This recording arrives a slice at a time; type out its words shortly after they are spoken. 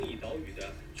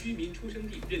居民出生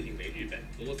地认定为日本。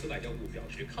俄罗斯外交部表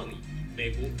示抗议，美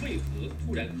国为何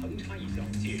突然横插一脚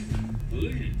介入俄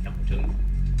日岛争？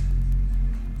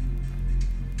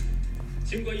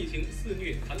新冠疫情肆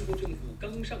虐，韩国政府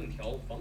刚上调防